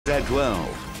At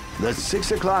 12, the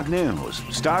 6 o'clock news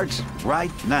starts right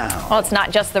now. Well, it's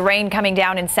not just the rain coming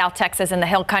down in South Texas and the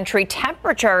Hill Country.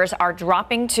 Temperatures are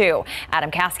dropping too. Adam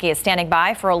Caskey is standing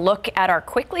by for a look at our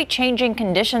quickly changing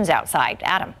conditions outside.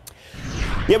 Adam.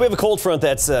 Yeah, we have a cold front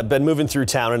that's been moving through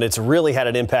town, and it's really had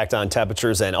an impact on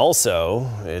temperatures, and also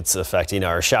it's affecting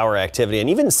our shower activity and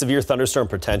even severe thunderstorm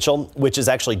potential, which is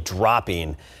actually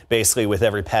dropping basically with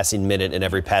every passing minute and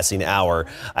every passing hour.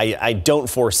 I don't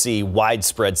foresee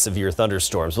widespread severe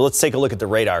thunderstorms. Well, let's take a look at the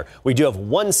radar. We do have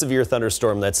one severe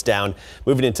thunderstorm that's down,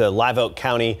 moving into Live Oak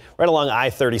County, right along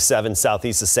I-37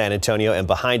 southeast of San Antonio, and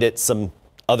behind it some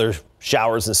other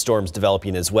showers and storms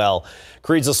developing as well.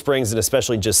 Carrizo Springs, and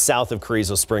especially just south of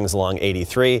Carrizo Springs along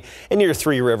 83 and near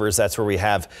Three Rivers, that's where we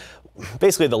have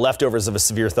basically the leftovers of a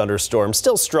severe thunderstorm,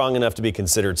 still strong enough to be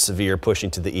considered severe,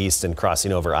 pushing to the east and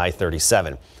crossing over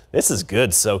I-37. This is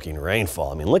good soaking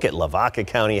rainfall. I mean, look at Lavaca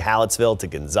County, Hallettsville to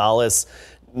Gonzales,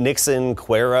 Nixon,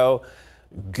 Cuero.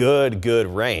 Good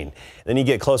rain. Then you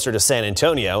get closer to San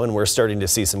Antonio, and we're starting to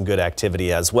see some good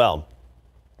activity as well.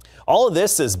 All of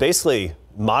this is basically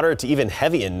moderate to even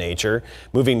heavy in nature,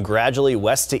 moving gradually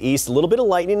west to east. A little bit of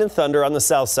lightning and thunder on the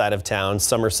south side of town,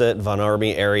 Somerset, Von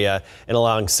Ormy area, and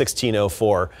along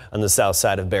 1604 on the south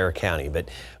side of Bexar County. But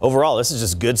overall, this is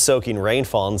just good soaking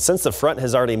rainfall. And since the front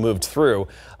has already moved through,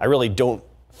 I really don't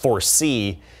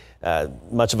foresee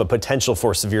much of a potential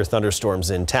for severe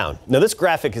thunderstorms in town. Now, this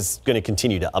graphic is going to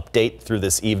continue to update through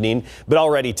this evening, but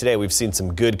already today we've seen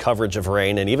some good coverage of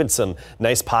rain and even some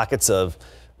nice pockets of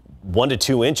 1 to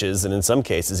 2 inches, and in some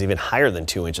cases even higher than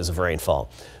 2 inches of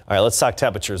rainfall. All right, let's talk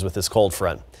temperatures with this cold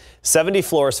front. 70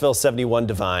 Floresville, 71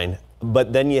 Devine,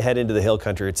 but then you head into the Hill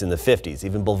Country, it's in the 50s.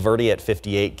 Even Bulverde at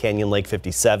 58, Canyon Lake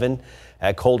 57.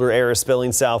 At colder air is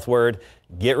spilling southward.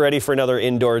 Get ready for another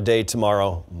indoor day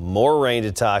tomorrow. More rain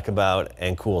to talk about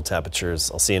and cool temperatures.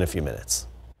 I'll see you in a few minutes.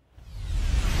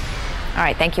 All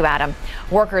right, thank you, Adam.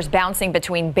 Workers bouncing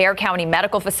between Bexar County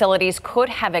medical facilities could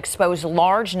have exposed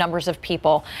large numbers of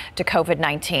people to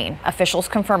COVID-19. Officials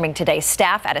confirming today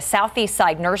staff at a southeast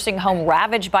side nursing home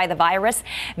ravaged by the virus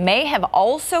may have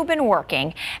also been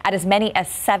working at as many as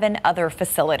 7 other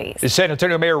facilities. San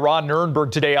Antonio Mayor Ron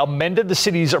Nirenberg today amended the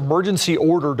city's emergency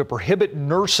order to prohibit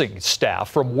nursing staff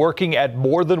from working at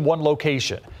more than one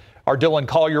location. Our Dylan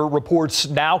Collier reports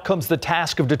now comes the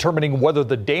task of determining whether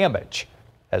the damage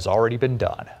has already been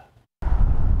done.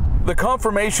 The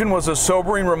confirmation was a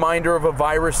sobering reminder of a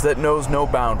virus that knows no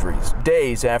boundaries.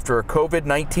 Days after a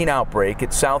COVID-19 outbreak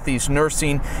at Southeast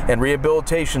Nursing and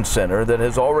Rehabilitation Center that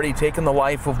has already taken the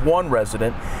life of 1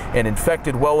 resident and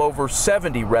infected well over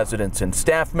 70 residents and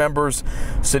staff members,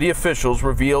 city officials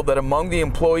revealed that among the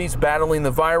employees battling the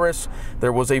virus,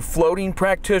 there was a floating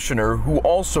practitioner who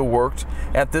also worked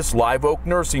at this Live Oak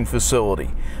nursing facility.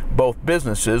 Both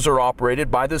businesses are operated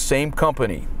by the same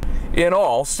company. In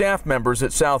all, staff members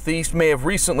at Southeast may have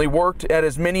recently worked at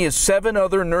as many as 7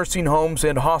 other nursing homes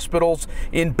and hospitals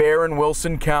in Bexar and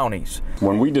Wilson counties.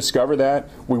 When we discover that,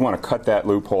 we want to cut that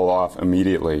loophole off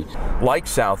immediately. Like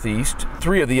Southeast,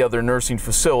 3 of the other nursing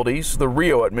facilities, the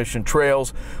Rio at Mission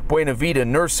Trails, Buena Vita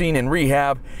Nursing and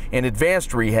Rehab, and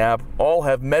Advanced Rehab, all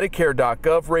have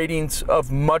Medicare.gov ratings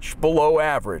of much below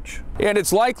average. And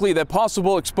it's likely that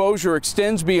possible exposure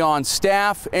extends beyond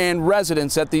staff and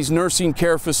residents at these nursing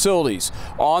care facilities.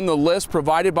 On the list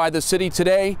provided by the city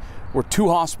today were 2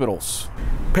 hospitals.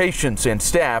 Patients and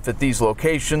staff at these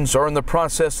locations are in the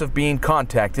process of being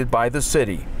contacted by the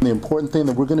city. The important thing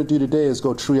that we're going to do today is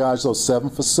go triage those 7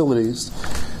 facilities,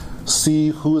 see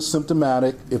who is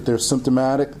symptomatic. If they're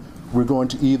symptomatic, we're going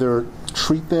to either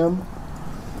treat them,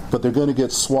 but they're going to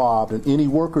get swabbed, and any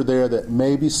worker there that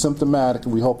may be symptomatic,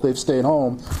 and we hope they've stayed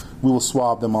home, we will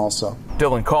swab them also.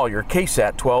 Dylan Collier,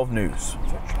 KSAT 12 News.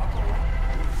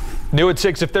 New at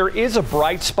 6, if there is a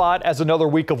bright spot as another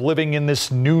week of living in this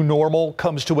new normal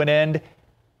comes to an end,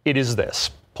 it is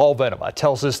this. Paul Venema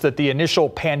tells us that the initial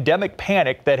pandemic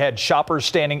panic that had shoppers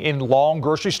standing in long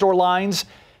grocery store lines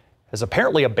has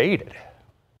apparently abated.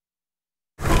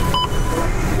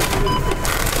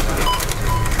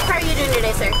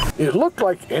 Today, sir? It looked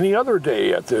like any other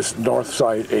day at this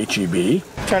Northside HEB.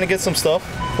 Trying to get some stuff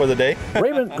for the day.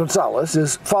 Raymond Gonzalez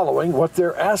is following what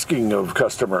they're asking of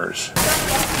customers.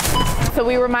 So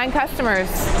we remind customers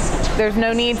there's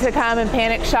no need to come and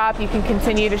panic shop. You can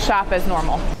continue to shop as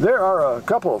normal. There are a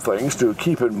couple of things to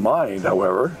keep in mind,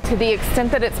 however. To the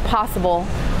extent that it's possible,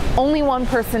 only one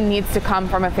person needs to come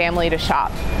from a family to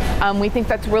shop. We think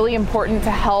that's really important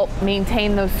to help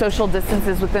maintain those social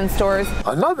distances within stores.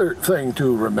 Another thing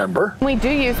to remember. We do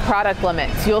use product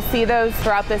limits. You'll see those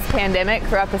throughout this pandemic,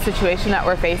 throughout the situation that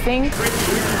we're facing.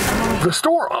 The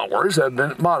store hours have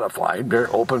been modified.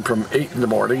 They're open from 8 in the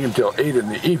morning until 8 in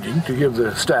the evening to give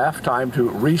the staff time to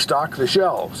restock the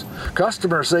shelves.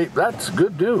 Customers say that's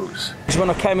good news.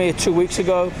 When I came here 2 weeks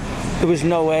ago, there was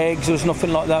no eggs, there was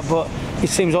nothing like that, but it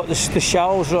seems like the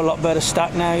shelves are a lot better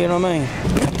stacked now, you know what I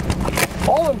mean?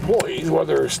 All employees,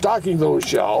 whether stocking those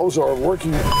shelves or working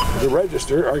the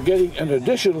register, are getting an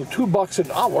additional $2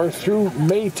 an hour through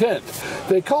May 10th.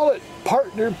 They call it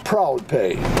Partner Proud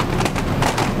Pay.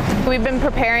 We've been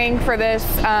preparing for this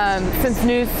since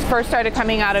news first started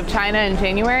coming out of China in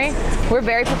January. We're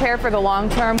very prepared for the long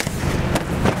term.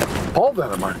 Paul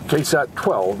Venema, KSAT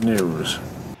 12 News.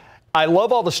 I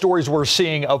love all the stories we're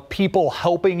seeing of people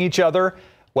helping each other.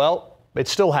 Well,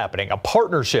 it's still happening. A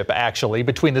partnership, actually,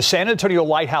 between the San Antonio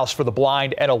Lighthouse for the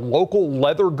Blind and a local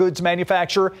leather goods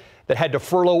manufacturer that had to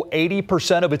furlough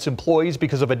 80% of its employees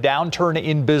because of a downturn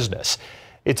in business.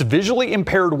 It's visually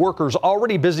impaired workers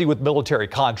already busy with military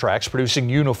contracts, producing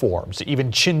uniforms,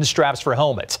 even chin straps for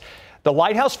helmets. The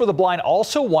Lighthouse for the Blind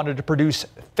also wanted to produce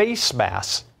face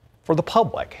masks for the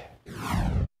public.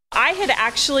 I had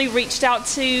actually reached out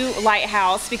to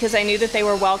Lighthouse because I knew that they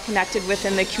were well connected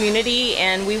within the community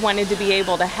and we wanted to be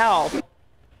able to help.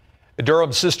 A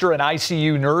Durham sister and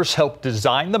ICU nurse helped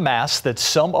design the masks that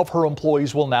some of her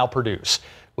employees will now produce,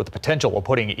 with the potential of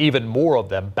putting even more of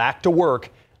them back to work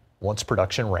once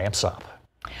production ramps up.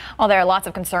 Well, there are lots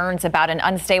of concerns about an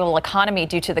unstable economy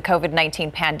due to the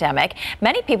COVID-19 pandemic.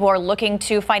 Many people are looking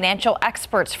to financial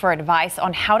experts for advice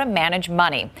on how to manage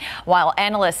money. While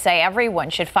analysts say everyone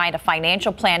should find a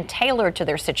financial plan tailored to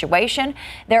their situation,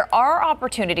 there are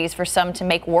opportunities for some to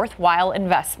make worthwhile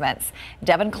investments.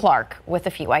 Devin Clark with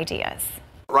a few ideas.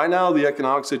 Right now, the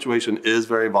economic situation is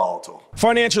very volatile.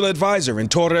 Financial advisor and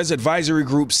Torres Advisory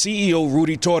Group CEO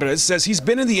Rudy Torres says he's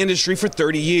been in the industry for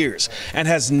 30 years and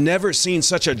has never seen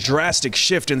such a drastic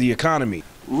shift in the economy.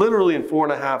 Literally in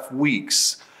 4.5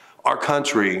 weeks, our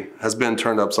country has been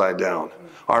turned upside down.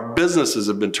 Our businesses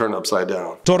have been turned upside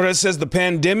down. Torres says the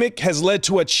pandemic has led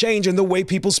to a change in the way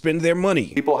people spend their money.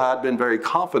 People had been very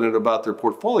confident about their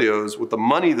portfolios with the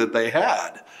money that they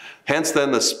had. Hence,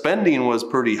 then the spending was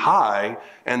pretty high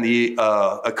and the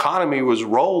economy was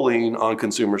rolling on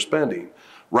consumer spending.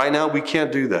 Right now, we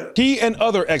can't do that. He and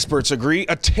other experts agree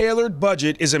a tailored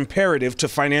budget is imperative to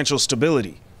financial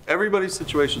stability. Everybody's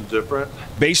situation is different.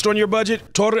 Based on your budget,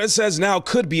 Torres says now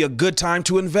could be a good time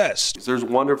to invest. There's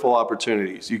wonderful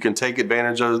opportunities. You can take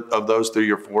advantage of those through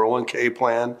your 401k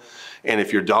plan. And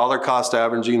if you're dollar cost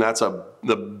averaging, that's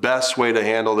the best way to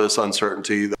handle this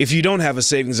uncertainty. If you don't have a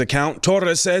savings account,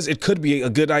 Torres says it could be a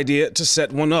good idea to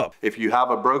set one up. If you have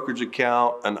a brokerage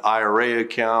account, an IRA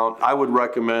account, I would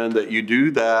recommend that you do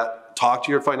that. Talk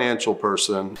to your financial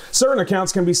person. Certain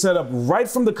accounts can be set up right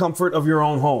from the comfort of your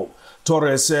own home.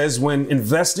 Torres says when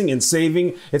investing and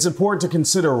saving, it's important to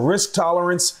consider risk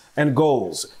tolerance and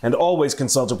goals, and always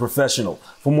consult a professional.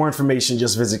 For more information,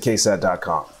 just visit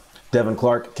KSAT.com. Devin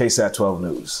Clark, KSAT 12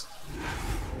 News.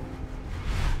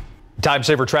 Time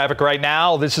saver traffic right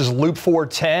now. This is Loop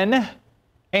 410.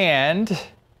 And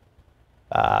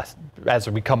as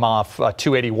we come off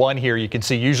 281 here, you can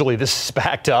see usually this is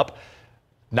backed up.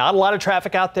 Not a lot of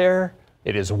traffic out there.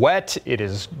 It is wet. It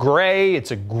is gray.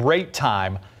 It's a great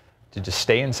time to just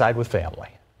stay inside with family.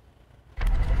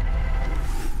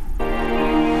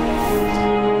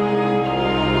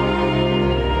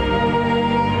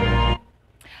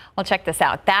 Well, check this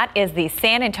out. That is the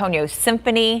San Antonio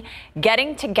Symphony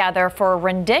getting together for a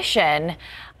rendition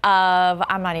of,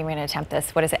 I'm not even going to attempt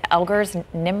this, what is it, Elgar's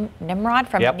Nimrod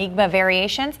from Enigma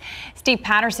Variations. Steve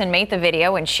Patterson made the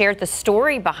video and shared the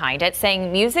story behind it,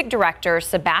 saying music director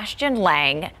Sebastian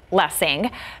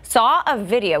Lessing saw a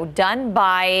video done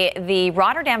by the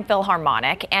Rotterdam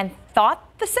Philharmonic and thought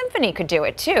the symphony could do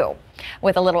it too.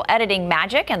 With a little editing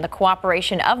magic and the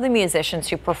cooperation of the musicians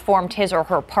who performed his or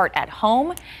her part at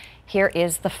home, here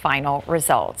is the final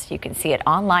result. You can see it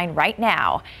online right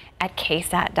now at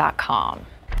KSAT.com.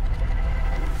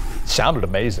 Sounded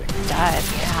amazing. It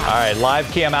does, yeah. All right, live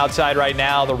cam outside right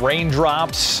now. The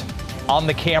raindrops on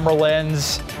the camera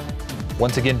lens.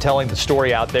 Once again, telling the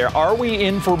story out there. Are we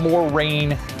in for more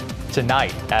rain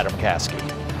tonight, Adam Caskey?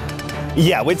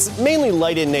 Yeah, it's mainly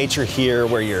light in nature here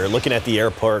where you're looking at the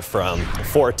airport from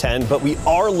 410, but we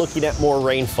are looking at more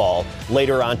rainfall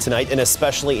later on tonight and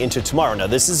especially into tomorrow. Now,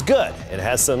 this is good. It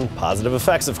has some positive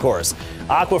effects, of course.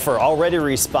 Aquifer already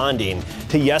responding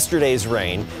to yesterday's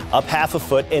rain, up 1/2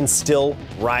 foot and still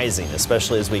rising,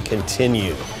 especially as we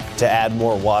continue to add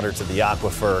more water to the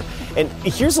aquifer. And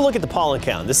here's a look at the pollen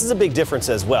count. This is a big difference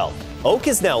as well. Oak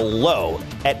is now low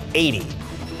at 80.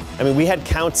 I mean, we had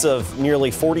counts of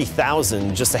nearly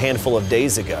 40,000 just a handful of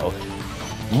days ago.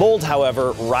 Mold,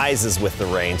 however, rises with the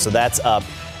rain, so that's up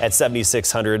at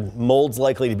 7,600. Mold's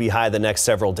likely to be high the next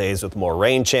several days with more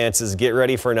rain chances. Get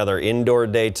ready for another indoor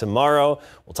day tomorrow.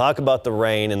 We'll talk about the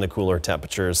rain and the cooler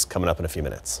temperatures coming up in a few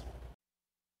minutes.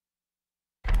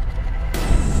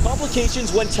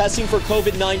 Complications when testing for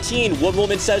COVID-19. One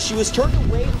woman says she was turned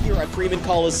away here at Freeman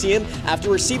Coliseum after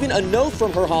receiving a note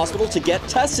from her hospital to get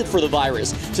tested for the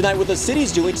virus. Tonight, what the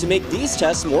city's doing to make these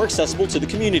tests more accessible to the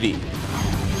community.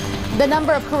 The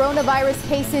number of coronavirus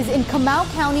cases in Comal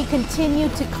County continue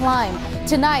to climb.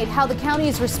 Tonight, how the county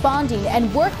is responding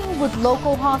and working with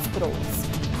local hospitals.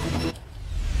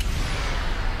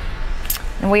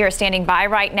 We are standing by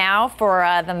right now for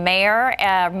the mayor,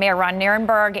 Mayor Ron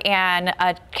Nirenberg, and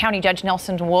County Judge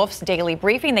Nelson Wolf's daily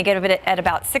briefing. They give it at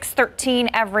about 6:13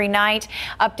 every night,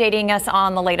 updating us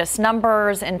on the latest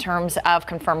numbers in terms of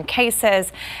confirmed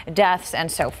cases, deaths,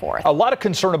 and so forth. A lot of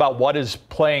concern about what is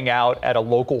playing out at a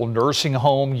local nursing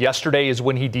home. Yesterday is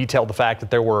when he detailed the fact that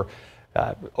there were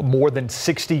more than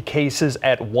 60 cases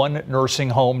at one nursing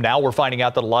home. Now we're finding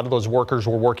out that a lot of those workers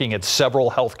were working at several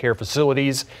healthcare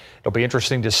facilities. It'll be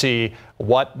interesting to see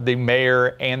what the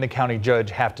mayor and the county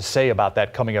judge have to say about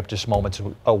that coming up just moments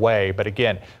away. But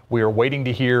again, we are waiting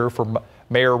to hear from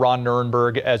Mayor Ron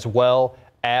Nirenberg as well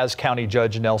as County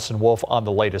Judge Nelson Wolf on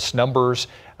the latest numbers.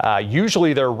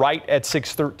 Usually they're right at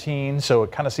 6:13, so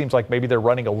it kind of seems like maybe they're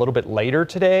running a little bit later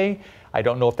today. I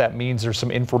don't know if that means there's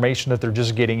some information that they're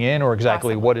just getting in or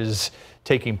exactly what is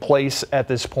taking place at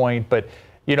this point. But,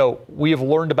 you know, we have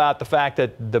learned about the fact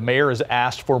that the mayor has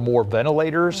asked for more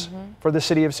ventilators for the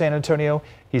city of San Antonio.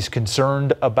 He's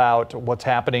concerned about what's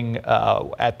happening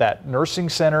at that nursing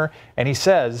center. And he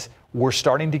says we're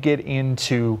starting to get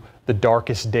into the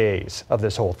darkest days of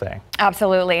this whole thing.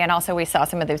 Absolutely. And also we saw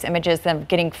some of those images of them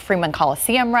getting Freeman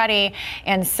Coliseum ready.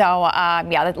 And so,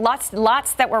 yeah,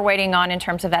 lots that we're waiting on in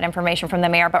terms of that information from the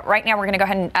mayor. But right now we're going to go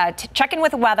ahead and check in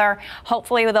with the weather.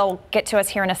 Hopefully they'll get to us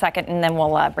here in a second, and then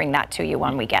we'll bring that to you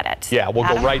when we get it. Yeah, we'll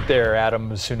go right there,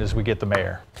 Adam, as soon as we get the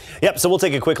mayor. Yep, so we'll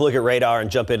take a quick look at radar and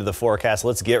jump into the forecast.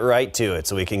 Let's get right to it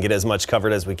so we can get as much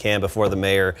covered as we can before the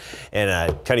mayor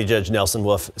and County Judge Nelson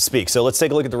Wolf speak. So let's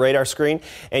take a look at the radar screen,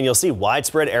 and you'll see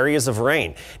widespread areas of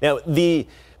rain. Now, the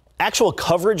actual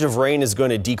coverage of rain is going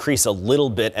to decrease a little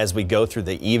bit as we go through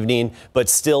the evening, but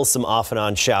still some off and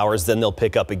on showers. Then they'll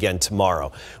pick up again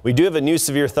tomorrow. We do have a new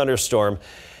severe thunderstorm,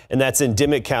 and that's in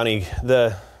Dimmitt County,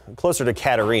 closer to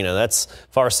Catarina. That's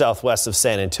far southwest of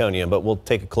San Antonio, but we'll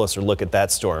take a closer look at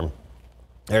that storm.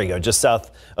 There you go, just south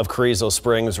of Carrizo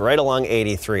Springs, right along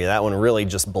 83. That one really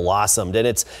just blossomed. And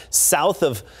it's south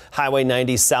of Highway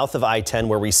 90, south of I-10,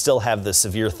 where we still have the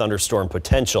severe thunderstorm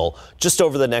potential just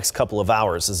over the next couple of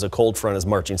hours as the cold front is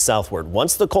marching southward.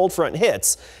 Once the cold front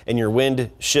hits and your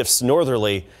wind shifts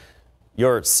northerly,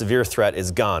 your severe threat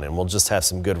is gone, and we'll just have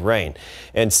some good rain.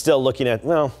 And still looking at,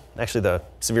 well, actually the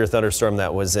severe thunderstorm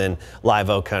that was in Live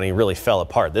Oak County really fell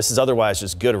apart. This is otherwise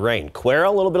just good rain. Cuero,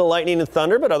 a little bit of lightning and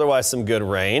thunder, but otherwise some good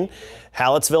rain.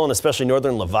 Hallettsville and especially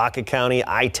northern Lavaca County,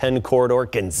 I-10 corridor,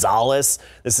 Gonzales.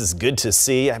 This is good to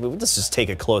see. I mean, let's just take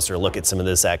a closer look at some of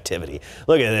this activity.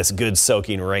 Look at this good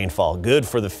soaking rainfall. Good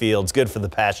for the fields, good for the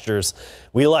pastures.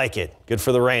 We like it. Good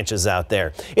for the ranches out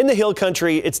there. In the hill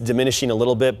country, it's diminishing a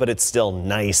little bit, but it's still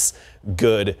nice,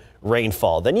 good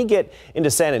rainfall. Then you get into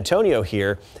San Antonio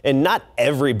here, and not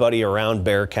everybody around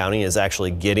Bexar County is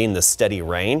actually getting the steady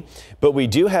rain, but we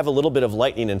do have a little bit of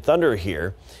lightning and thunder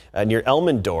here near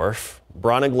Elmendorf,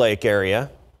 Bronig Lake area,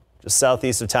 just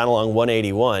southeast of town along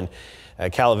 181.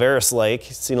 Calaveras Lake,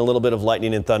 seen a little bit of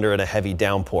lightning and thunder and a heavy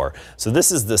downpour. So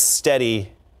this is the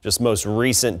steady, just most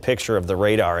recent picture of the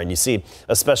radar. And you see,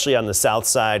 especially on the south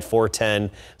side, 410,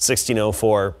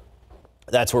 1604,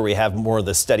 that's where we have more of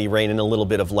the steady rain and a little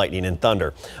bit of lightning and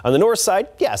thunder. On the north side,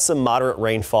 yeah, some moderate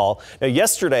rainfall. Now,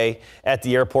 yesterday at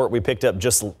the airport, we picked up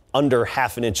just under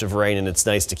 ½ an inch of rain, and it's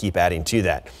nice to keep adding to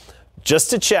that. Just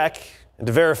to check and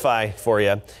to verify for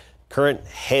you, current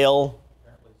hail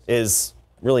is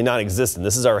really non-existent.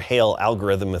 This is our hail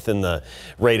algorithm within the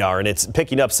radar, and it's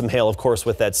picking up some hail, of course,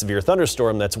 with that severe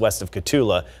thunderstorm that's west of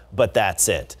Cotulla, but that's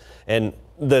it. And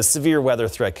the severe weather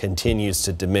threat continues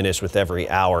to diminish with every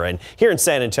hour. And here in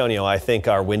San Antonio, I think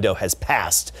our window has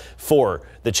passed for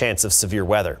the chance of severe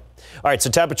weather. All right, so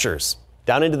temperatures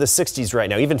down into the 60s right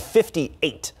now, even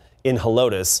 58 in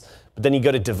Helotes, but then you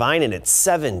go to Devine and it's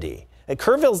 70. At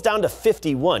Kerrville's down to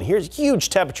 51. Here's a huge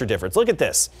temperature difference. Look at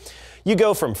this. You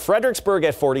go from Fredericksburg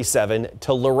at 47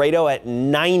 to Laredo at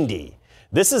 90.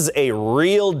 This is a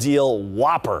real deal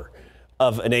whopper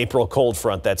of an April cold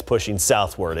front that's pushing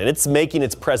southward, and it's making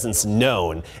its presence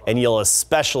known, and you'll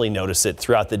especially notice it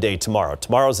throughout the day tomorrow.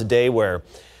 Tomorrow's a day where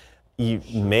you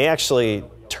may actually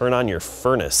turn on your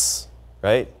furnace,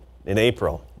 right? In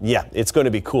April. Yeah, it's going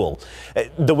to be cool.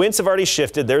 The winds have already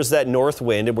shifted. There's that north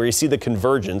wind, and where you see the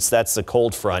convergence, that's the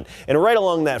cold front. And right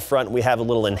along that front, we have a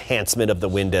little enhancement of the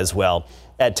wind as well,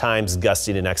 at times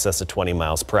gusting in excess of 20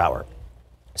 miles per hour.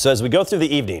 So as we go through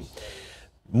the evening,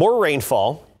 more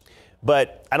rainfall,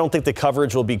 but I don't think the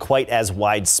coverage will be quite as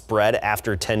widespread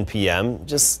after 10 p.m.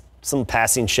 Just some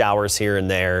passing showers here and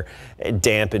there,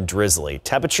 damp and drizzly.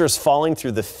 Temperatures falling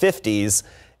through the 50s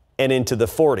and into the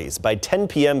 40s. By 10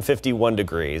 p.m., 51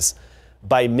 degrees.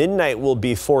 By midnight, we'll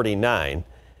be 49.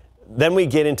 Then we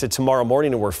get into tomorrow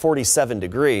morning and we're 47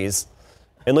 degrees.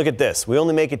 And look at this. We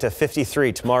only make it to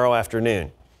 53 tomorrow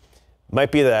afternoon.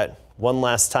 Might be that one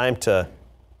last time to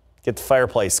get the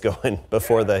fireplace going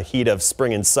before the heat of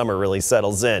spring and summer really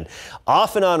settles in.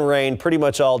 Off and on rain pretty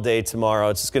much all day tomorrow.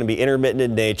 It's just going to be intermittent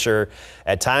in nature.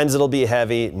 At times it'll be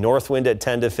heavy. North wind at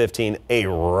 10 to 15. A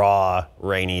raw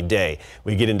rainy day.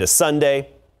 We get into Sunday.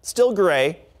 Still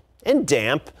gray and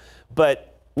damp,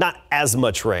 but not as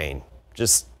much rain.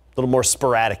 Just a little more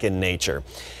sporadic in nature.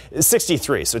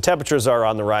 63. So temperatures are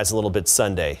on the rise a little bit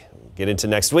Sunday. Get into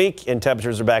next week, and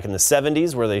temperatures are back in the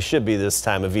 70s, where they should be this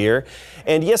time of year.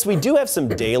 And yes, we do have some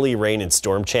daily rain and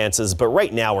storm chances, but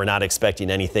right now we're not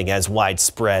expecting anything as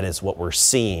widespread as what we're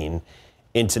seeing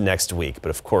into next week. But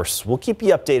of course, we'll keep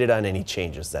you updated on any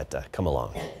changes that come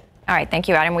along. All right, thank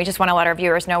you, Adam. We just want to let our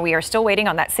viewers know we are still waiting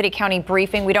on that city-county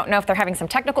briefing. We don't know if they're having some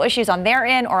technical issues on their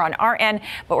end or on our end,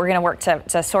 but we're going to work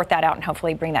to sort that out and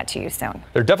hopefully bring that to you soon.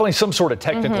 There are definitely some sort of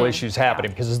technical issues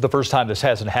happening because this is the first time this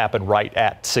hasn't happened right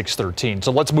at 6:13.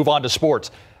 So let's move on to sports.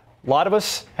 A lot of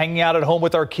us hanging out at home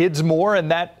with our kids more, and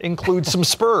that includes some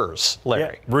Spurs,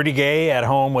 Larry. Yeah. Rudy Gay at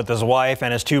home with his wife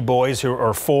and his two boys who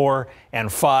are 4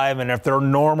 and 5. And if they're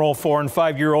normal 4 and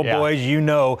 5-year-old boys, you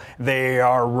know they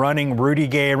are running Rudy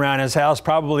Gay around his house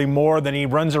probably more than he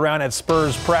runs around at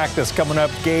Spurs practice. Coming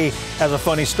up, Gay has a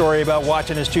funny story about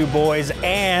watching his two boys.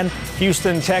 And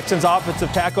Houston Texans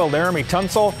offensive tackle Laramie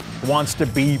Tunsil wants to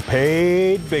be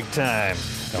paid big time.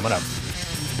 Coming up.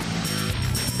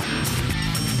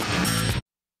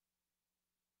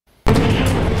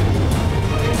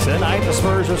 Tonight, the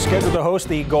Spurs are scheduled to host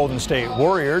the Golden State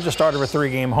Warriors. The start of a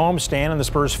 3-game homestand in the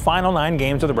Spurs' final 9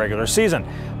 games of the regular season.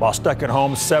 While stuck at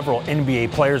home, several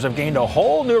NBA players have gained a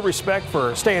whole new respect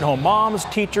for stay-at-home moms,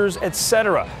 teachers,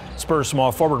 etc. Spurs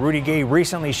small forward Rudy Gay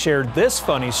recently shared this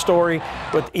funny story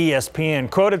with ESPN.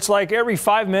 Quote, "It's like every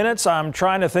 5 minutes I'm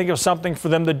trying to think of something for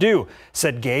them to do,"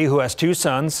 said Gay, who has 2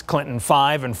 sons, Clinton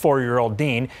 5 and 4-year-old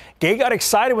Dean. Gay got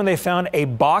excited when they found a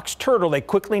box turtle. They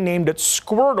quickly named it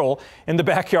Squirtle in the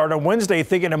backyard on Wednesday,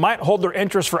 thinking it might hold their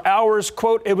interest for hours.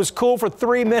 Quote, "It was cool for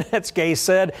 3 minutes," Gay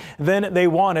said. Then they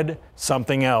wanted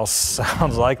something else.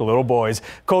 Sounds like little boys.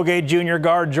 Colgate Junior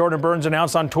guard Jordan Burns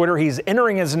announced on Twitter he's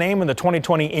entering his name in the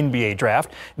 2020 NBA draft.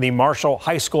 The Marshall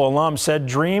High School alum said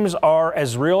dreams are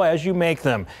as real as you make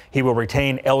them. He will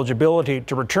retain eligibility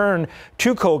to return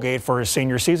to Colgate for his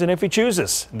senior season if he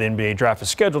chooses. The NBA draft is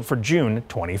scheduled for June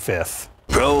 25th.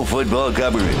 Pro football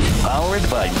coverage powered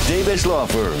by Davis Law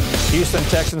Firm. Houston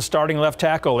Texans starting left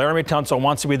tackle Laramie Tunsil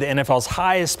wants to be the NFL's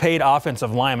highest paid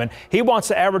offensive lineman. He wants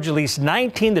to average at least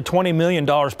 $19 to $20 million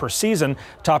per season,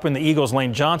 topping the Eagles'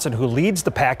 Lane Johnson, who leads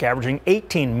the pack averaging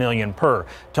 $18 million per.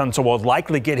 Tunsil will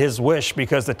likely get his wish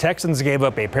because the Texans gave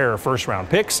up a pair of first-round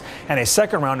picks and a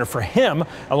second-rounder for him,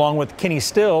 along with Kenny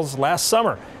Stills last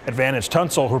summer. Advantage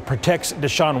Tunsil, who protects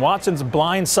Deshaun Watson's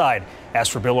blind side. As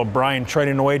for Bill O'Brien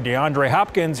trading away DeAndre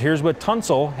Hopkins, here's what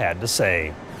Tunsil had to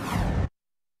say.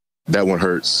 That one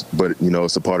hurts, but,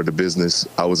 it's a part of the business.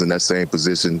 I was in that same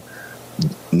position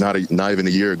not even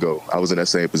a year ago. I was in that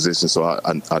same position, so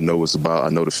I know what it's about. I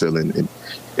know the feeling. And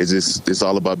it's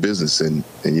all about business. And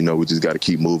we just got to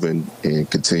keep moving and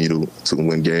continue to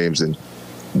win games and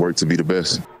work to be the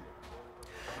best.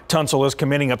 Tunsil is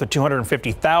committing up to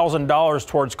 $250,000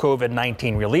 towards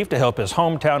COVID-19 relief to help his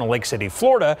hometown of Lake City,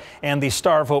 Florida, and the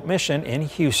Star of Hope mission in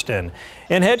Houston.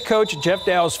 In head coach Jeff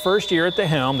Dow's first year at the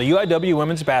helm, the UIW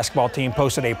women's basketball team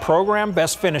posted a program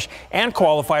best finish and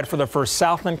qualified for the first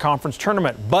Southland Conference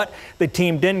tournament. But the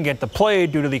team didn't get to play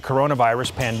due to the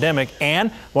coronavirus pandemic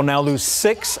and will now lose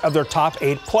 6 of their top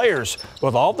 8 players.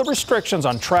 With all the restrictions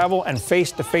on travel and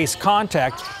face-to-face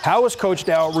contact, how is Coach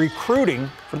Dow recruiting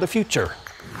for the future?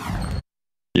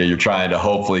 Yeah, you're trying to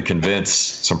hopefully convince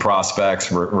some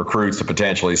prospects, recruits to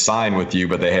potentially sign with you,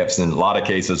 but they have, in a lot of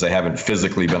cases, they haven't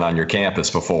physically been on your campus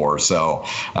before. So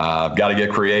got to get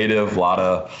creative, a lot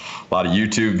of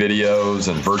YouTube videos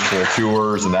and virtual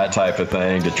tours and that type of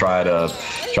thing to try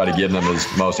to give them as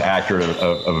most accurate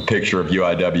of a picture of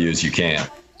UIW as you can.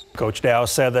 Coach Dow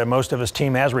said that most of his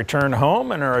team has returned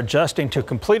home and are adjusting to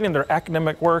completing their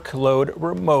academic workload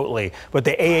remotely. With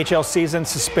the AHL season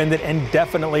suspended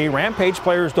indefinitely, Rampage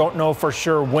players don't know for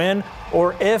sure when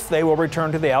or if they will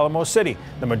return to the Alamo City.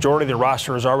 The majority of the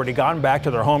roster has already gone back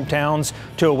to their hometowns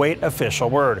to await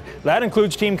official word. That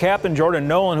includes team captain Jordan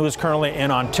Nolan, who is currently in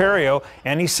Ontario,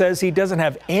 and he says he doesn't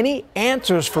have any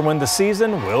answers for when the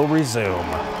season will resume.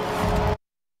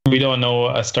 We don't know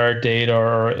a start date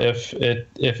or if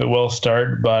it will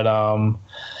start, but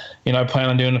I plan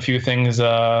on doing a few things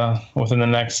within the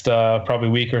next probably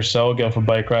week or so, go for a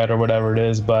bike ride or whatever it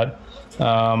is. But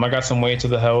I got some weights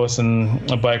at the house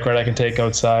and a bike ride I can take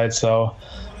outside, so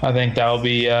I think that'll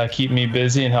be keep me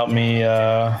busy and help me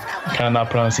kind of not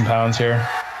put on some pounds here.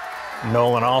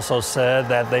 Nolan also said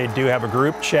that they do have a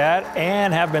group chat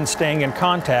and have been staying in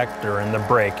contact during the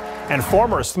break. And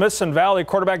former Smithson Valley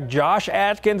quarterback Josh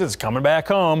Atkins is coming back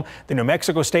home. The New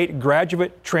Mexico State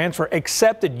graduate transfer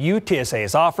accepted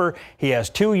UTSA's offer. He has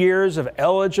 2 years of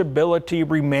eligibility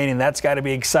remaining. That's got to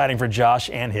be exciting for Josh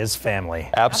and his family.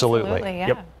 Absolutely. Yeah.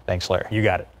 Yep. Thanks, Larry. You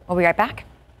got it. We'll be right back.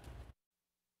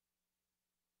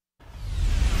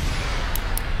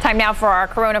 Time now for our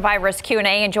coronavirus Q&A,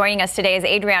 and joining us today is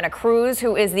Adriana Cruz,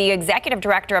 who is the Executive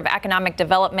Director of Economic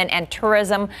Development and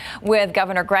Tourism with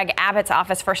Governor Greg Abbott's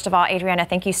office. First of all, Adriana,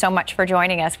 thank you so much for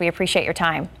joining us. We appreciate your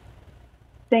time.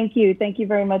 Thank you. Thank you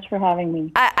very much for having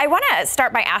me. I want to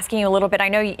start by asking you a little bit. I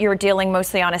know you're dealing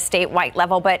mostly on a statewide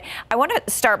level, but I want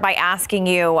to start by asking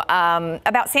you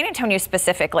about San Antonio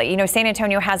specifically. You know, San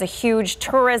Antonio has a huge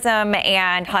tourism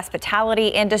and hospitality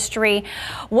industry.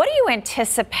 What do you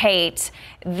anticipate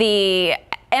the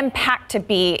impact to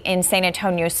be in San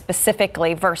Antonio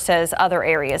specifically versus other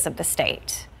areas of the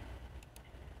state?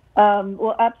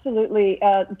 Well, absolutely.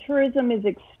 Tourism is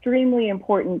extremely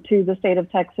important to the state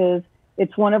of Texas.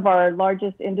 It's one of our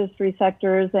largest industry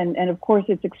sectors, and of course,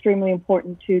 it's extremely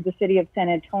important to the city of San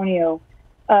Antonio.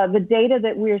 The data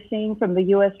that we're seeing from the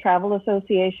U.S. Travel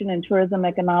Association and Tourism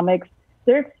Economics,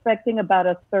 they're expecting about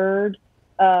a third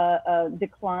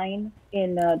decline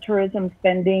in tourism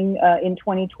spending in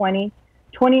 2020.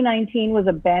 2019 was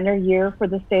a banner year for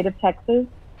the state of Texas,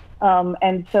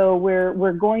 and so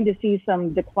we're going to see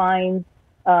some declines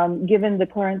given the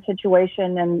current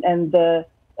situation and the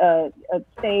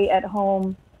stay at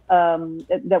home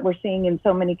that we're seeing in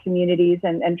so many communities,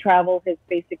 and travel has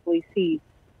basically ceased.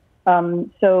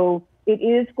 So it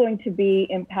is going to be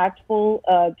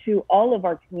impactful to all of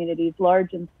our communities,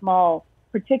 large and small,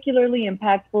 particularly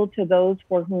impactful to those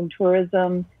for whom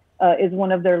tourism is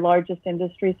one of their largest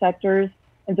industry sectors.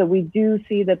 And so we do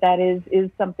see that is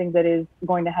something that is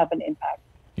going to have an impact.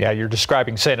 Yeah, you're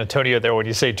describing San Antonio there when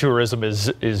you say tourism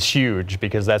is huge,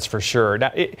 because that's for sure.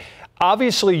 Now,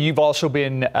 obviously, you've also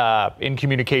been in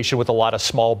communication with a lot of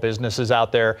small businesses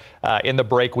out there. In the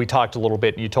break, we talked a little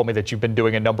bit, and you told me that you've been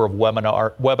doing a number of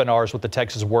webinars with the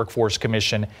Texas Workforce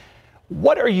Commission.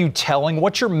 What are you telling?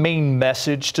 What's your main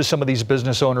message to some of these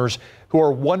business owners who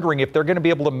are wondering if they're going to be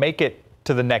able to make it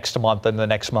to the next month and the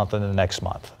next month and the next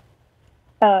month?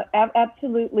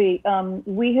 Absolutely.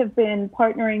 We have been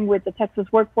partnering with the Texas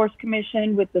Workforce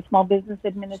Commission, with the Small Business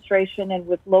Administration, and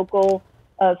with local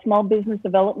small business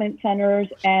development centers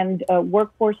and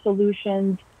workforce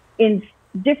solutions in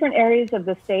different areas of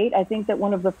the state. I think that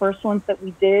one of the first ones that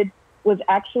we did was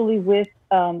actually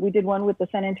we did one with the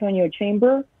San Antonio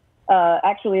Chamber.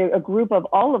 Actually, a group of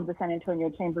all of the San Antonio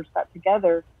chambers got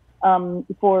together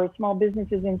for small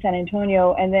businesses in San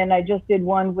Antonio. And then I just did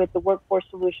one with the Workforce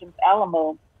Solutions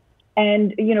Alamo.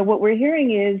 And, what we're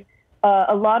hearing is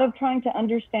a lot of trying to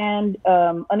understand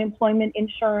unemployment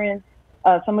insurance,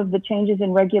 some of the changes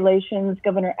in regulations.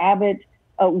 Governor Abbott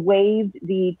waived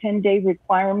the 10-day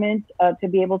requirement to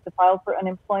be able to file for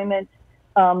unemployment.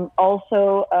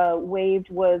 Also waived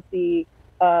was the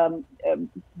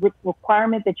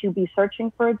requirement that you be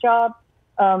searching for a job.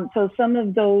 So some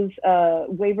of those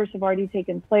waivers have already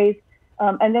taken place.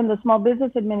 And then the Small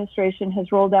Business Administration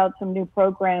has rolled out some new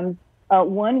programs,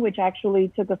 one which actually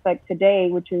took effect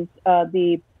today, which is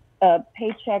the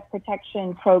Paycheck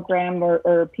Protection Program,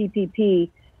 or PPP.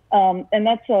 And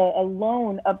that's a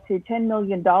loan up to $10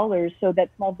 million so that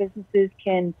small businesses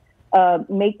can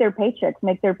make their paychecks,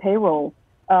 make their payroll.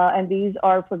 And these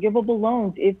are forgivable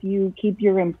loans if you keep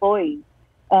your employees.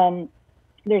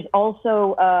 There's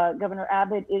also Governor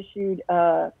Abbott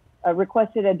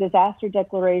requested a disaster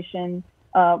declaration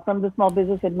from the Small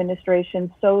Business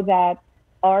Administration so that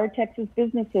our Texas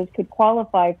businesses could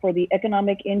qualify for the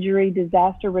Economic Injury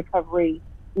Disaster Recovery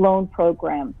Loan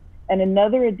Program. And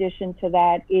another addition to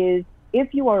that is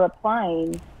if you are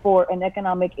applying for an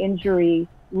economic injury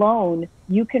loan,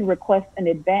 you can request an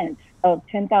advance of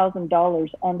 $10,000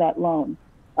 on that loan.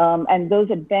 And those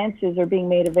advances are being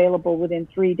made available within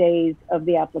 3 days of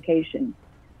the application.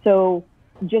 So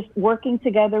just working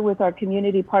together with our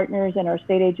community partners and our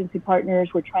state agency partners,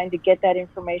 we're trying to get that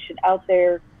information out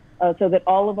there so that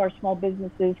all of our small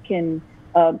businesses can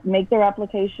make their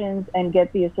applications and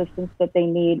get the assistance that they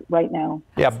need right now.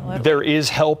 Yeah, there is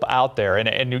help out there.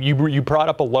 And you brought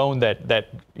up a loan that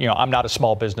I'm not a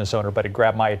small business owner, but it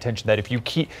grabbed my attention that if you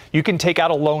can take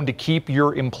out a loan to keep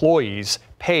your employees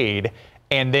paid,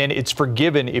 and then it's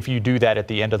forgiven if you do that at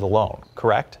the end of the loan,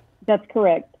 correct? That's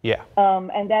correct. Yeah.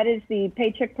 And that is the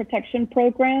Paycheck Protection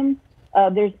Program.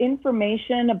 There's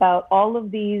information about all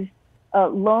of these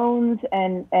loans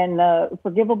and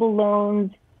forgivable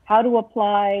loans, how to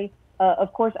apply,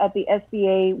 of course, at the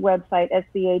SBA website,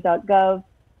 sba.gov.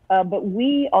 But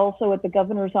we also at the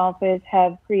governor's office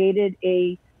have created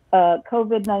a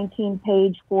COVID-19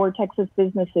 page for Texas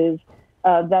businesses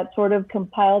that sort of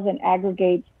compiles and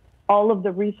aggregates all of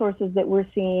the resources that we're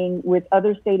seeing with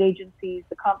other state agencies,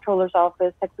 the Comptroller's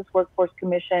Office, Texas Workforce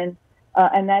Commission,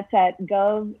 and that's at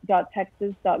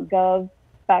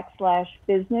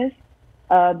gov.texas.gov/business.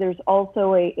 There's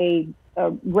also a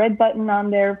red button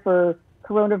on there for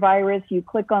coronavirus. You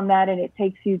click on that and it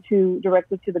takes you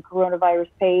directly to the coronavirus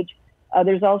page.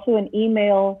 There's also an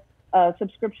email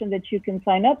subscription that you can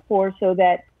sign up for so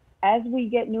that as we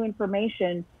get new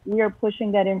information, we are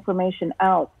pushing that information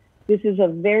out. This is a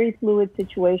very fluid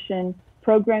situation.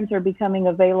 Programs are becoming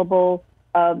available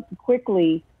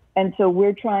quickly. And so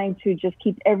we're trying to just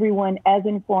keep everyone as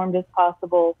informed as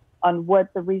possible on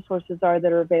what the resources are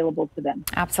that are available to them.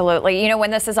 Absolutely.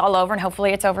 When this is all over, and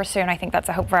hopefully it's over soon, I think that's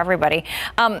a hope for everybody.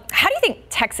 How do you think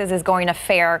Texas is going to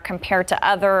fare compared to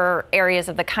other areas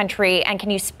of the country? And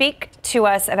can you speak to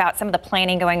us about some of the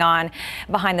planning going on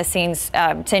behind the scenes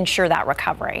to ensure that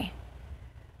recovery?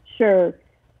 Sure.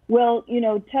 Well,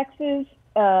 Texas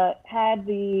has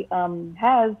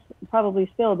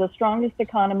probably still the strongest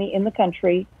economy in the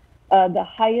country, the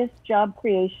highest job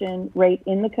creation rate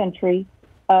in the country.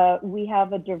 We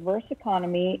have a diverse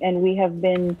economy, and we have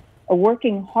been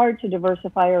working hard to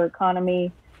diversify our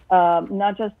economy,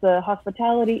 not just the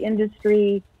hospitality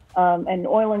industry and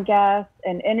oil and gas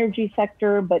and energy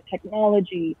sector, but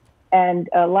technology and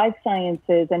life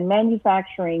sciences and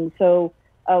manufacturing. So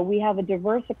we have a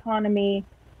diverse economy.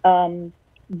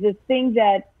 The things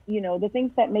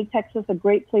that make Texas a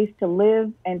great place to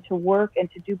live and to work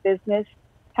and to do business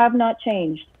have not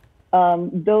changed.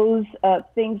 Those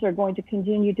things are going to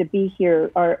continue to be here.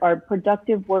 Our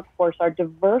productive workforce, our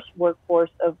diverse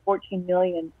workforce of 14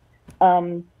 million.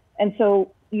 And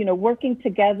so, working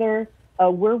together,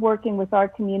 we're working with our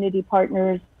community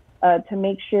partners to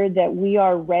make sure that we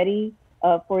are ready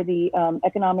for the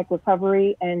economic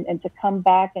recovery and to come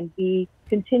back and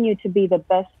continue to be the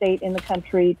best state in the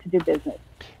country to do business.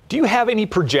 Do you have any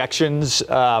projections,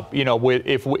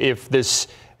 if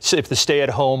the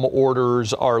stay-at-home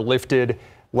orders are lifted,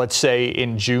 let's say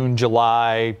in June,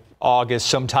 July, August,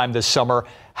 sometime this summer,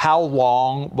 how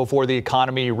long before the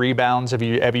economy rebounds? Have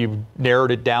you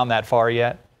narrowed it down that far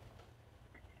yet?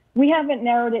 We haven't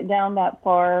narrowed it down that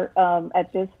far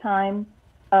at this time.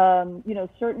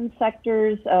 Certain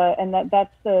sectors, and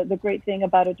that's the great thing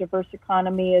about a diverse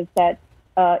economy is that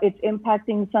it's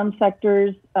impacting some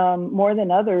sectors more than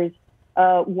others.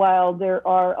 While there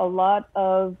are a lot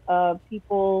of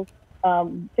people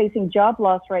facing job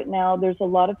loss right now, there's a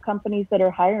lot of companies that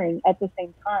are hiring at the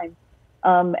same time.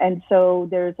 And so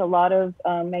there's a lot of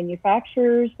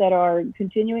manufacturers that are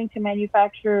continuing to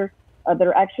manufacture, that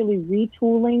are actually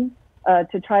retooling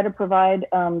to try to provide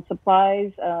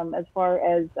supplies as far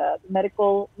as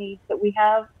medical needs that we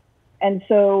have. And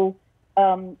so,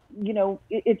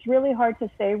 it's really hard to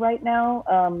say right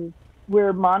now.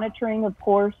 We're monitoring, of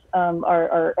course,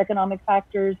 our economic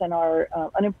factors and our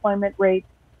unemployment rates.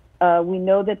 We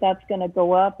know that that's going to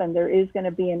go up and there is going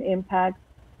to be an impact,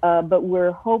 but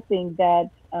we're hoping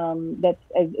that that's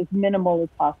as minimal as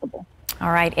possible.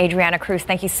 All right, Adriana Cruz,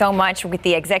 thank you so much. With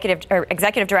the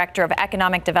Executive Director of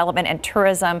Economic Development and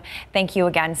Tourism, thank you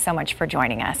again so much for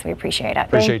joining us. We appreciate it.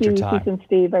 Appreciate your time. Thank you,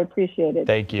 Steve. I appreciate it.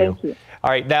 Thank you. Thank you.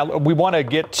 All right, now we want to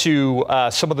get to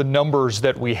some of the numbers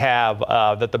that we have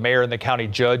that the mayor and the county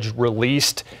judge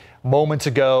released moments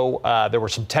ago. There were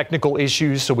some technical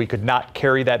issues, so we could not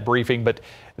carry that briefing, but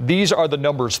these are the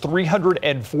numbers: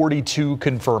 342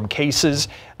 confirmed cases.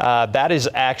 That is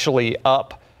actually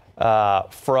up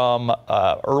from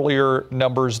earlier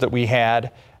numbers that we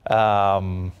had.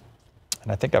 And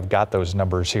I think I've got those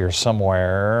numbers here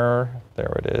somewhere.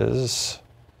 There it is.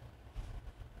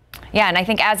 Yeah, and I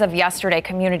think as of yesterday,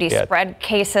 community spread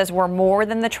cases were more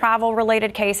than the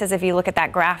travel-related cases. If you look at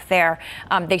that graph there,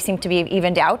 they seem to be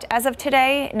evened out as of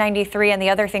today, 93. And the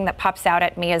other thing that pops out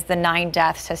at me is the 9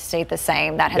 deaths has stayed the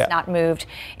same. That has not moved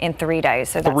in 3 days.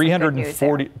 So that's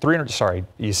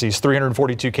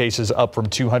 342 cases up from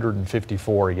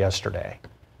 254 yesterday.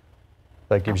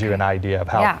 That gives you an idea of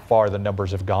how far the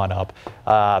numbers have gone up.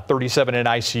 37 in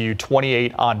ICU,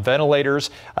 28 on ventilators.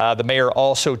 The mayor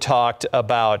also talked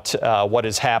about what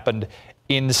has happened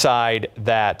inside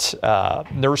that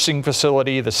nursing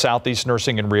facility, the Southeast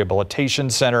Nursing and Rehabilitation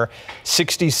Center.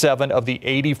 67 of the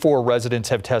 84 residents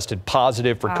have tested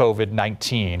positive for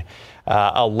COVID-19.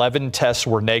 11 tests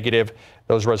were negative.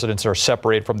 Those residents are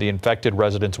separated from the infected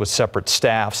residents with separate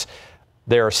staffs.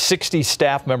 There are 60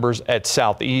 staff members at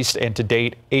Southeast, and to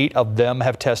date, 8 of them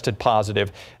have tested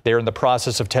positive. They're in the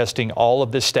process of testing all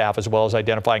of this staff, as well as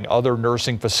identifying other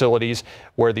nursing facilities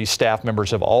where these staff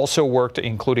members have also worked,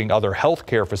 including other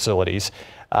healthcare facilities.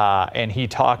 And he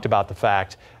talked about the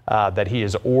fact that he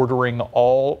is ordering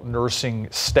all nursing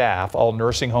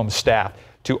home staff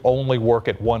to only work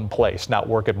at one place, not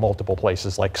work at multiple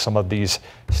places like some of these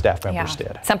staff members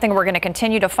did. Something we're going to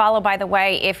continue to follow, by the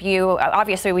way. If you,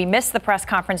 obviously we missed the press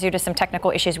conference due to some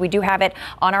technical issues. We do have it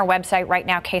on our website right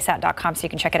now, KSAT.com, so you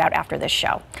can check it out after this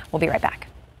show. We'll be right back.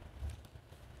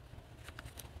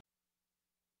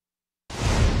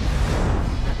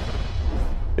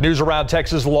 The news around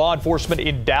Texas: law enforcement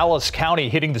in Dallas County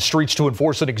hitting the streets to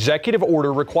enforce an executive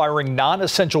order requiring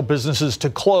non-essential businesses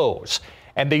to close.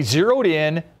 And they zeroed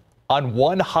in on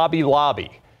one Hobby Lobby.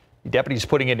 The deputies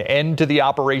putting an end to the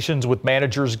operations, with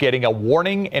managers getting a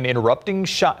warning and interrupting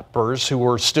shoppers who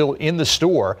were still in the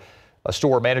store. A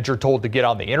store manager told to get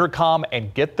on the intercom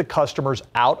and get the customers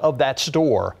out of that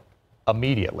store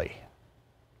immediately.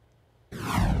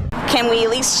 Can we at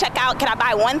least check out? Can I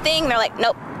buy one thing? They're like,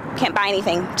 nope, can't buy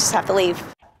anything. Just have to leave.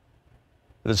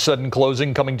 The sudden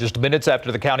closing coming just minutes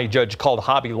after the county judge called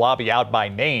Hobby Lobby out by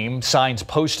name. Signs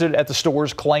posted at the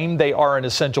stores claim they are an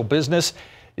essential business,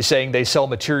 saying they sell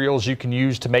materials you can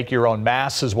use to make your own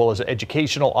masks, as well as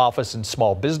educational, office, and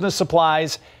small business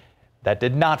supplies. That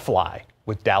did not fly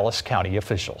with Dallas County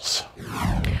officials.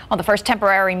 Well, the first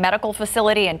temporary medical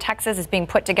facility in Texas is being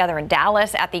put together in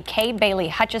Dallas at the K. Bailey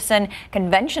Hutchison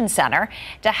Convention Center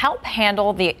to help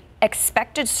handle the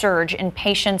expected surge in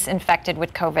patients infected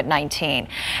with COVID-19.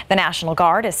 The National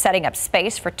Guard is setting up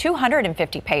space for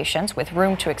 250 patients, with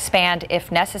room to expand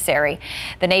if necessary.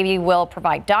 The Navy will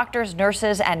provide doctors,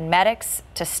 nurses, and medics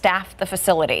to staff the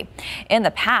facility. In the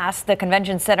past, the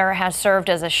convention center has served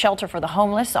as a shelter for the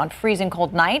homeless on freezing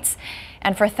cold nights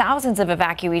and for thousands of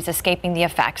evacuees escaping the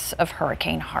effects of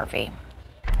Hurricane Harvey.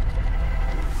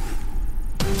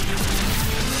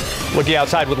 Looking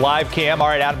outside with live cam. All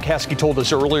right, Adam Caskey told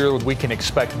us earlier we can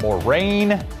expect more rain.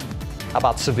 How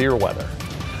about severe weather?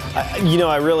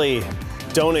 I really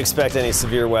don't expect any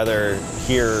severe weather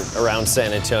here around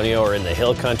San Antonio or in the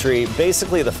hill country.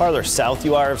 Basically, the farther south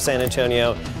you are of San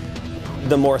Antonio,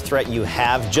 the more threat you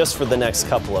have just for the next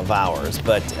couple of hours.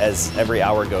 But as every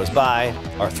hour goes by,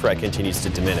 our threat continues to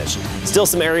diminish. Still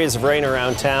some areas of rain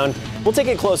around town. We'll take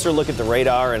a closer look at the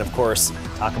radar and, of course,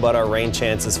 talk about our rain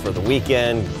chances for the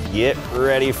weekend. Get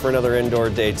ready for another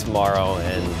indoor day tomorrow,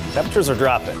 and temperatures are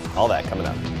dropping. All that coming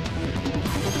up.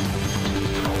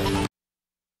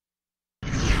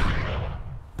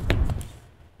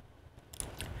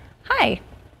 Hi.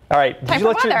 All right. Did you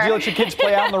let your kids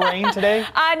play out in the rain today?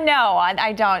 No,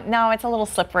 I don't. No, it's a little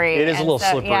slippery. It is a little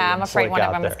slippery. Yeah, I'm afraid one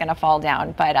of them is going to fall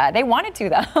down. But they wanted to,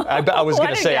 though. I was going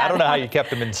to say, I don't know how you kept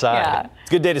them inside. Yeah. It's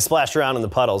a good day to splash around in the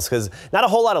puddles because not a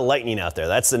whole lot of lightning out there.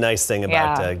 That's the nice thing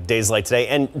about days like today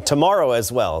and tomorrow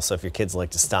as well. So if your kids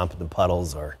like to stomp in the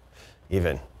puddles or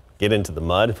even get into the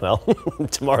mud, well,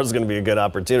 tomorrow's going to be a good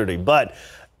opportunity. But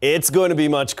it's going to be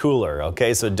much cooler,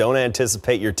 okay? So don't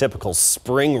anticipate your typical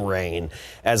spring rain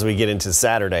as we get into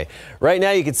Saturday. Right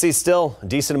now, you can see still a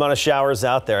decent amount of showers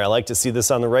out there. I like to see this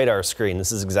on the radar screen.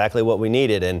 This is exactly what we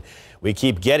needed, and we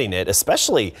keep getting it,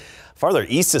 especially farther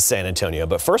east of San Antonio.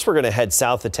 But first, we're going to head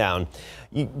south of town.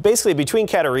 Basically, between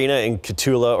Catarina and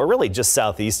Cotulla, or really just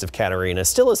southeast of Catarina,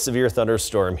 still a severe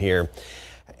thunderstorm here.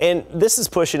 And this is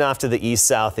pushing off to the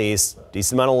east-southeast,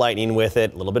 decent amount of lightning with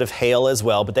it, a little bit of hail as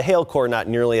well, but the hail core not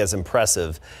nearly as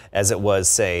impressive as it was,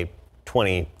 say,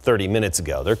 20, 30 minutes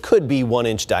ago. There could be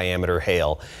 1-inch diameter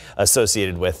hail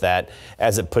associated with that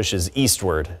as it pushes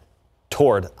eastward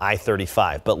toward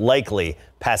I-35, but likely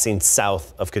passing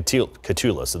south of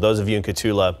Cotulla. So those of you in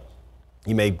Cotulla,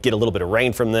 you may get a little bit of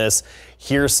rain from this,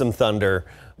 hear some thunder,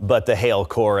 but the hail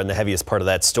core and the heaviest part of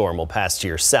that storm will pass to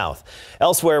your south.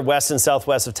 Elsewhere, west and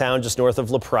southwest of town, just north of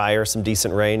La Pryor, some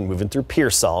decent rain. Moving through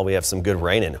Pearsall, we have some good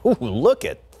rain. And ooh, look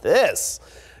at this.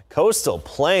 Coastal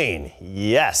Plain,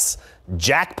 yes,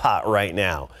 jackpot right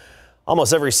now.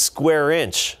 Almost every square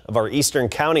inch of our eastern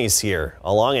counties here,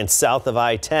 along and south of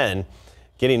I-10,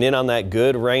 getting in on that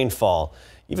good rainfall.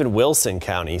 Even Wilson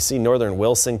County, you see northern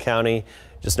Wilson County,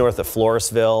 just north of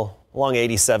Floresville, along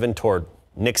 87 toward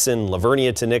Nixon,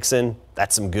 Lavernia to Nixon,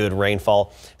 that's some good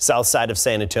rainfall. South side of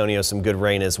San Antonio, some good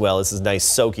rain as well. This is nice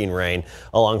soaking rain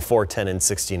along 410 and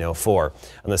 1604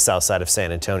 on the south side of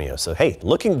San Antonio. So, hey,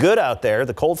 looking good out there.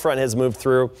 The cold front has moved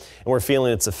through and we're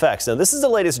feeling its effects. Now, this is the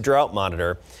latest drought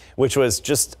monitor, which was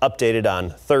just updated on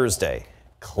Thursday.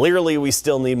 Clearly, we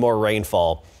still need more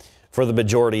rainfall for the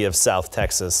majority of South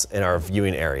Texas in our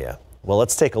viewing area. Well,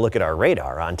 let's take a look at our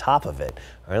radar on top of it.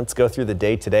 All right, let's go through the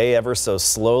day today ever so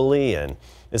slowly. And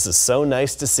this is so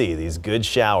nice to see these good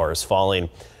showers falling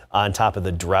on top of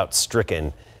the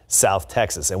drought-stricken South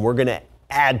Texas. And we're going to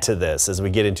add to this as we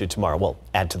get into tomorrow. Well,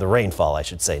 add to the rainfall, I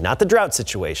should say, not the drought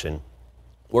situation.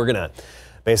 We're going to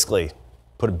basically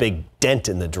put a big dent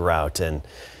in the drought and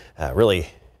really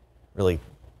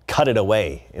cut it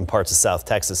away in parts of South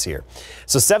Texas here.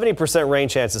 So 70% rain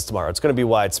chances tomorrow. It's going to be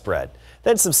widespread.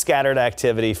 Then some scattered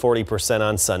activity, 40%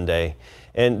 on Sunday.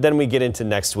 And then we get into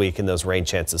next week and those rain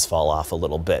chances fall off a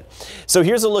little bit. So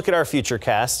here's a look at our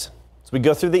futurecast. As we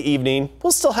go through the evening,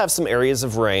 we'll still have some areas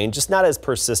of rain, just not as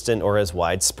persistent or as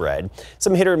widespread.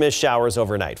 Some hit or miss showers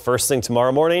overnight. First thing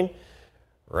tomorrow morning,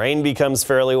 rain becomes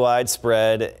fairly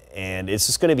widespread and it's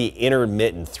just going to be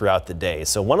intermittent throughout the day.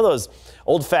 So one of those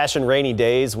old-fashioned rainy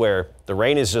days where the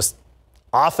rain is just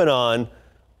off and on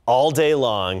all day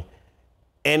long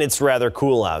and it's rather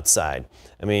cool outside.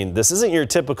 I mean, this isn't your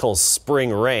typical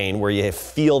spring rain where you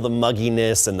feel the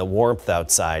mugginess and the warmth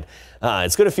outside.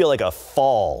 It's going to feel like a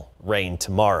fall rain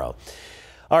tomorrow.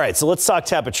 All right, so let's talk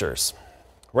temperatures.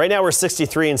 Right now we're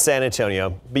 63 in San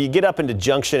Antonio, but you get up into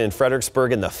Junction and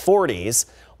Fredericksburg in the 40s.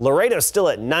 Laredo's still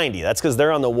at 90. That's because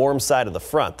they're on the warm side of the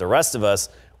front. The rest of us,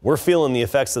 we're feeling the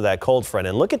effects of that cold front.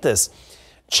 And look at this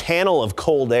channel of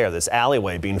cold air, this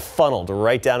alleyway being funneled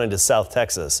right down into South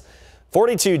Texas.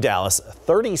 42 Dallas,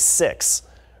 36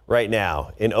 right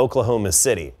now in Oklahoma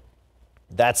City.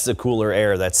 That's the cooler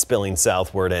air that's spilling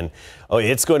southward, and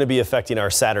it's going to be affecting our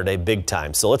Saturday big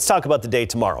time. So let's talk about the day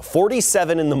tomorrow.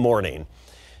 47 in the morning,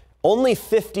 only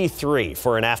 53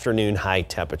 for an afternoon high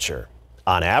temperature.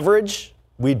 On average,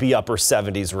 we'd be upper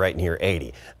 70s right near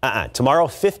 80. Tomorrow,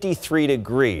 53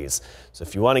 degrees. So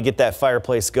if you want to get that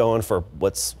fireplace going for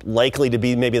what's likely to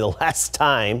be maybe the last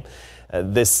time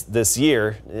this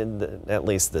year, at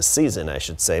least this season, I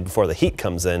should say, before the heat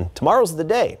comes in, tomorrow's the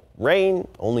day. Rain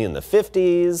only in the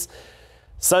 50s.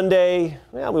 Sunday,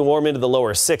 well, we warm into the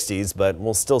lower 60s, but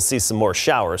we'll still see some more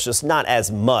showers, just not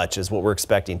as much as what we're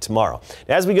expecting tomorrow.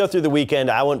 As we go through the weekend,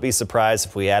 I wouldn't be surprised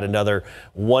if we add another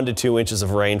 1 to 2 inches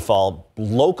of rainfall,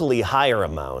 locally higher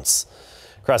amounts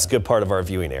across a good part of our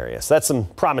viewing area. So that's some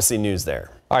promising news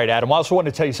there. All right, Adam, I also want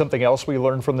to tell you something else we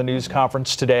learned from the news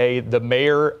conference today. The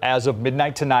mayor, as of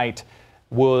midnight tonight,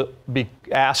 will be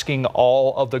asking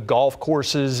all of the golf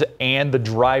courses and the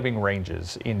driving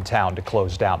ranges in town to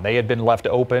close down. They had been left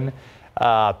open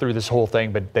through this whole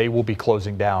thing, but they will be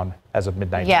closing down as of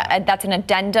midnight. Yeah, and that's an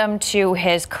addendum to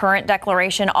his current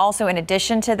declaration. Also, in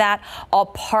addition to that, all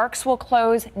parks will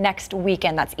close next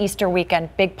weekend. That's Easter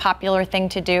weekend. Big popular thing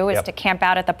to do is to camp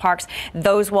out at the parks.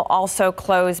 Those will also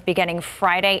close beginning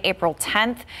Friday, April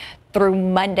 10th through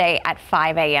Monday at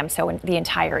 5 a.m. So in the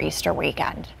entire Easter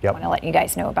weekend. I want to let you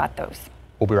guys know about those.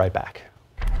 We'll be right back.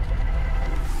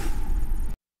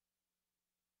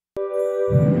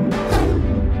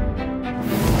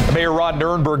 Mayor Ron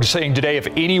Nirenberg saying today if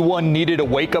anyone needed a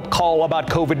wake-up call about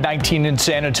COVID-19 in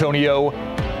San Antonio,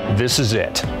 this is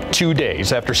it. 2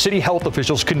 days after city health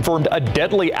officials confirmed a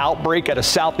deadly outbreak at a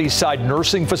Southeast Side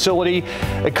nursing facility,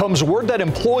 it comes word that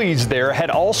employees there had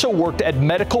also worked at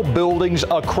medical buildings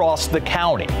across the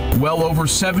county. Well over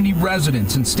 70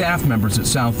 residents and staff members at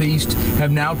Southeast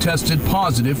have now tested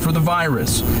positive for the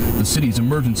virus. The city's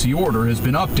emergency order has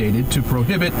been updated to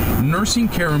prohibit nursing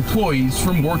care employees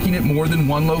from working at more than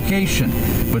one location.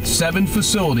 But 7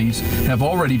 facilities have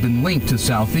already been linked to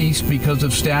Southeast because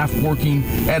of staff working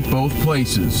at both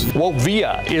places. Well,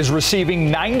 VIA is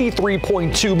receiving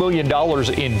 $93.2 million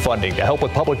in funding to help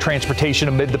with public transportation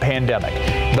amid the pandemic.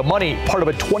 The money, part of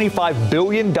a $25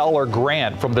 billion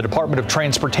grant from the Department of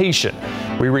Transportation.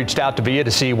 We reached out to VIA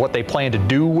to see what they plan to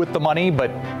do with the money, but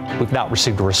we've not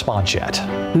received a response yet.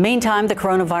 Meantime, the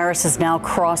coronavirus is now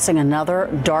crossing another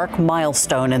dark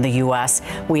milestone in the U.S.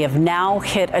 We have now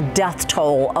hit a death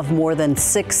toll of more than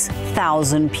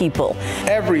 6,000 people.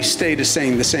 Every state is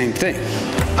saying the same thing.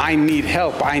 I need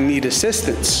help. I need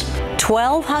assistance.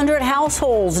 1,200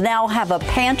 households now have a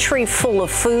pantry full of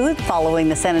food following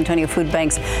the San Antonio Food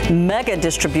Bank's mega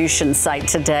distribution site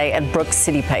today at Brooks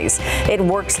City Pace. It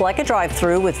works like a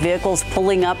drive-through with vehicles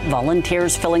pulling up,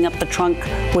 volunteers filling up the trunk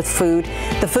with food.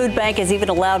 The food bank has even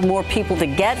allowed more people to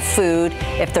get food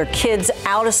if their kids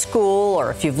out of school or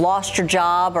if you've lost your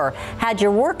job or had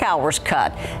your work hours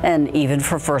cut, and even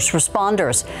for first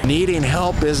responders. Needing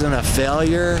help isn't a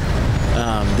failure.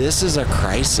 This is a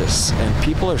crisis and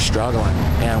people are struggling,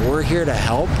 and we're here to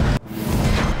help.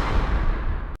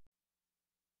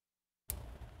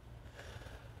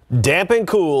 Damp and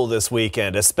cool this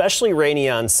weekend, especially rainy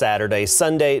on Saturday.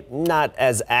 Sunday, not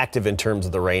as active in terms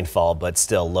of the rainfall, but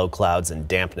still low clouds and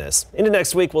dampness. Into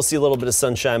next week, we'll see a little bit of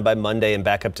sunshine by Monday and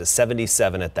back up to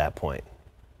 77 at that point.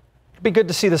 Be good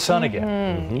to see the sun again.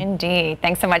 Indeed.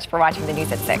 Thanks so much for watching the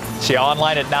news at 6. See you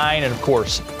online at 9 and, of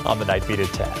course, on the Night Beat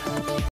at 10.